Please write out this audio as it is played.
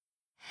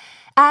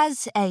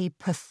As a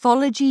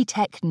pathology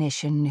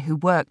technician who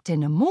worked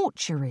in a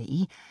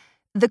mortuary,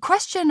 the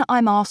question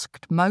I'm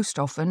asked most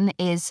often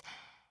is,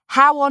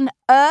 how on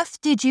earth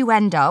did you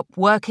end up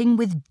working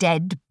with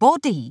dead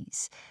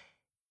bodies?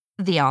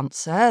 The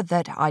answer,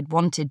 that I'd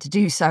wanted to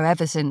do so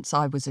ever since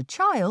I was a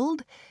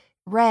child,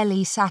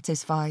 rarely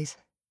satisfies.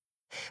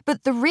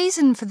 But the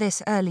reason for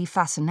this early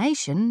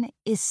fascination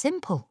is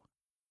simple.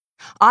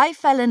 I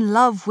fell in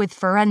love with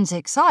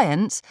forensic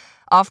science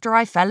after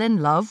I fell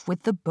in love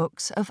with the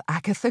books of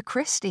Agatha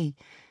Christie,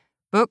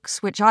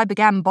 books which I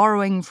began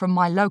borrowing from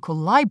my local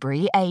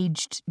library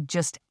aged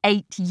just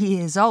 8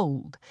 years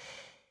old.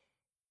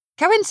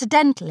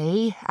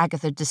 Coincidentally,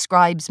 Agatha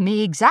describes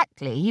me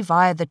exactly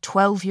via the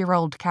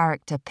 12-year-old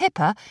character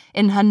Pippa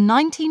in her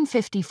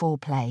 1954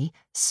 play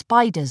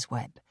Spider's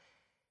Web.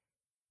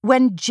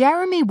 When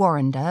Jeremy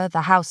Warrender,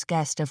 the house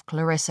guest of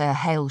Clarissa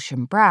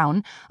Hailsham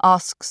Brown,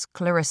 asks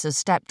Clarissa's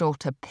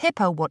stepdaughter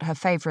Pippa what her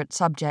favourite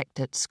subject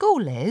at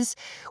school is,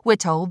 we're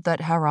told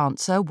that her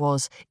answer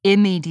was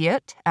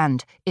immediate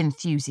and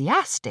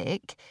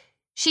enthusiastic.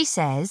 She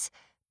says,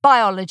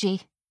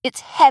 "Biology, it's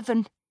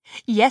heaven.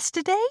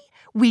 Yesterday,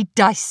 we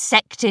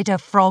dissected a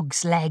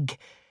frog's leg."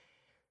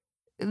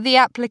 The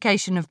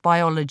application of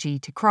biology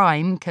to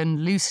crime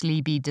can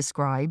loosely be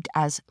described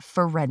as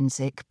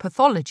forensic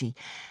pathology,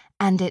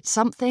 and it's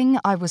something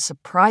I was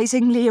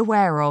surprisingly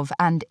aware of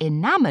and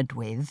enamoured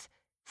with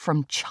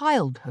from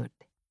childhood.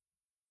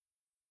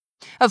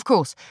 Of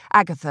course,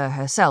 Agatha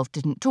herself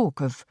didn't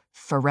talk of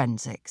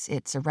forensics.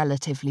 It's a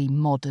relatively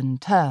modern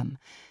term.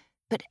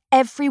 But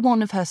every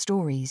one of her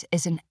stories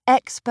is an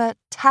expert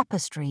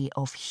tapestry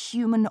of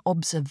human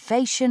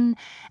observation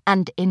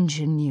and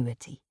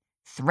ingenuity,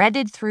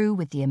 threaded through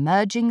with the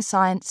emerging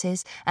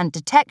sciences and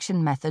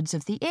detection methods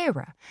of the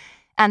era.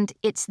 And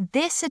it's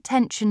this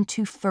attention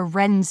to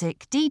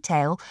forensic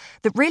detail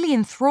that really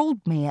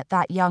enthralled me at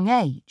that young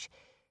age.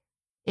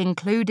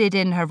 Included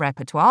in her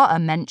repertoire are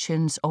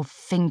mentions of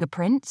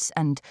fingerprints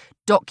and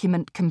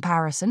document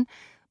comparison,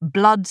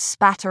 blood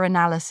spatter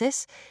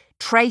analysis,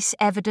 trace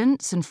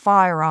evidence and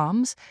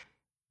firearms.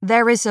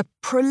 There is a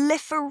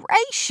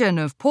proliferation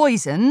of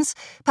poisons,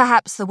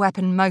 perhaps the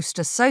weapon most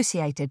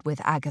associated with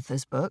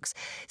Agatha's books,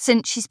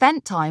 since she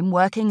spent time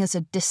working as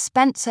a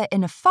dispenser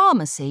in a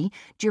pharmacy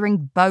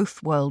during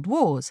both World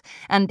Wars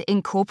and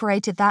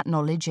incorporated that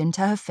knowledge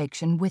into her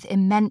fiction with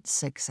immense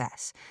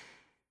success.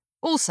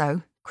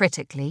 Also,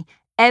 critically,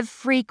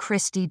 every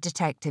Christie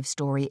detective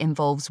story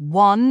involves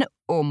one,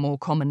 or more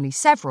commonly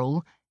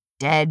several,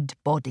 dead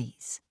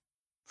bodies.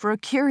 For a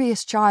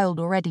curious child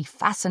already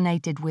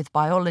fascinated with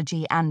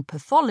biology and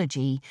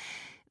pathology,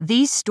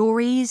 these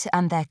stories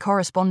and their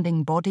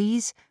corresponding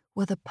bodies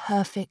were the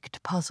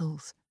perfect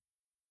puzzles.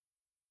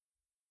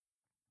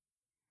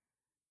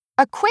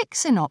 A quick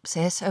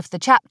synopsis of the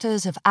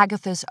chapters of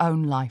Agatha's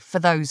own life, for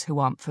those who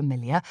aren't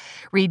familiar,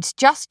 reads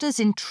just as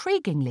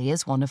intriguingly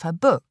as one of her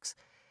books.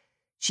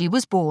 She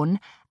was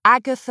born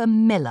Agatha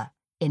Miller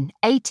in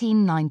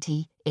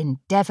 1890 in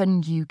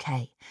Devon,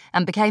 UK,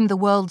 and became the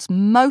world's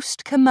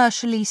most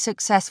commercially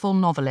successful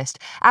novelist,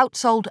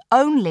 outsold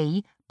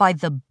only by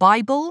the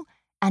Bible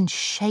and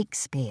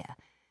Shakespeare.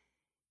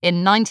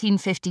 In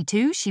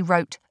 1952, she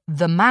wrote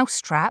The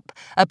Mousetrap,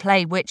 a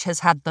play which has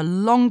had the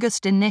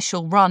longest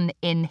initial run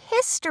in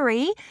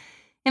history.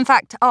 In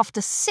fact, after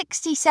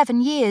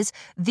 67 years,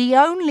 the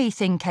only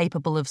thing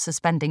capable of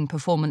suspending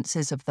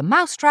performances of The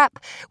Mousetrap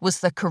was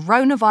the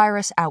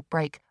coronavirus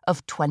outbreak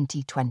of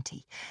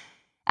 2020.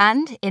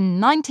 And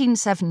in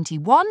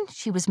 1971,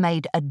 she was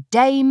made a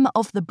Dame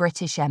of the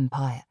British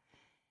Empire.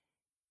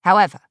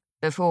 However,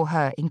 before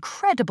her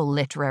incredible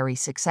literary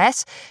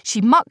success, she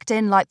mucked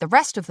in like the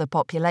rest of the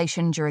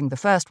population during the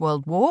First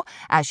World War,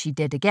 as she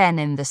did again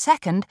in the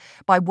Second,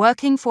 by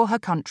working for her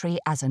country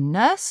as a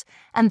nurse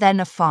and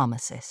then a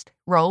pharmacist,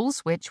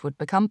 roles which would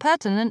become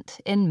pertinent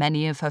in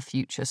many of her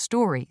future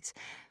stories.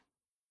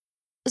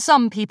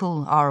 Some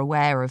people are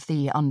aware of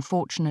the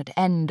unfortunate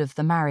end of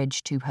the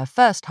marriage to her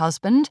first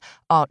husband,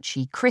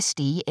 Archie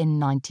Christie, in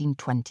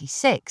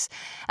 1926,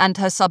 and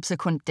her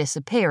subsequent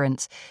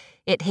disappearance.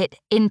 It hit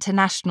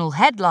international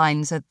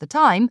headlines at the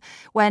time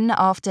when,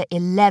 after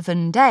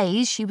 11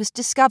 days, she was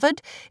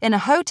discovered in a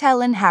hotel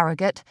in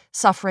Harrogate,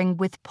 suffering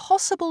with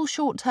possible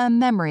short-term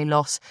memory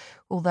loss,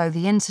 although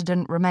the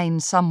incident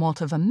remains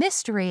somewhat of a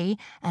mystery,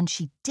 and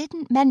she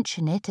didn't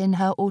mention it in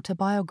her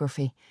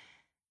autobiography.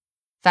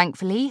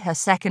 Thankfully, her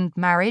second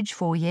marriage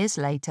 4 years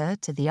later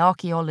to the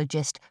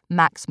archaeologist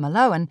Max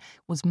Malone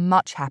was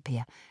much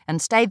happier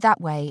and stayed that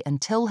way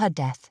until her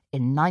death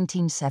in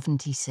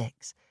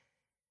 1976.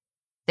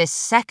 This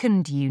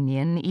second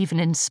union even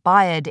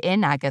inspired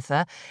in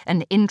Agatha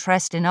an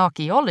interest in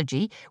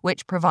archaeology,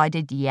 which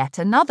provided yet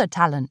another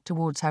talent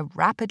towards her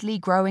rapidly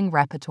growing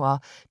repertoire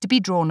to be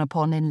drawn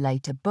upon in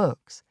later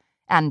books.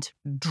 And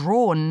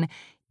drawn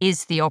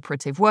is the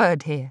operative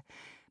word here.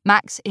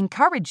 Max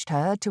encouraged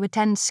her to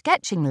attend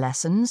sketching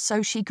lessons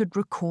so she could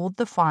record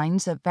the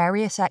finds at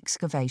various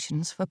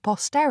excavations for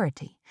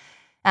posterity.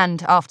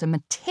 and after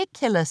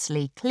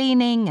meticulously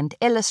cleaning and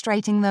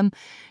illustrating them,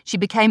 she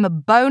became a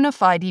bona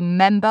fide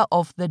member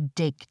of the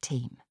dig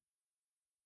team.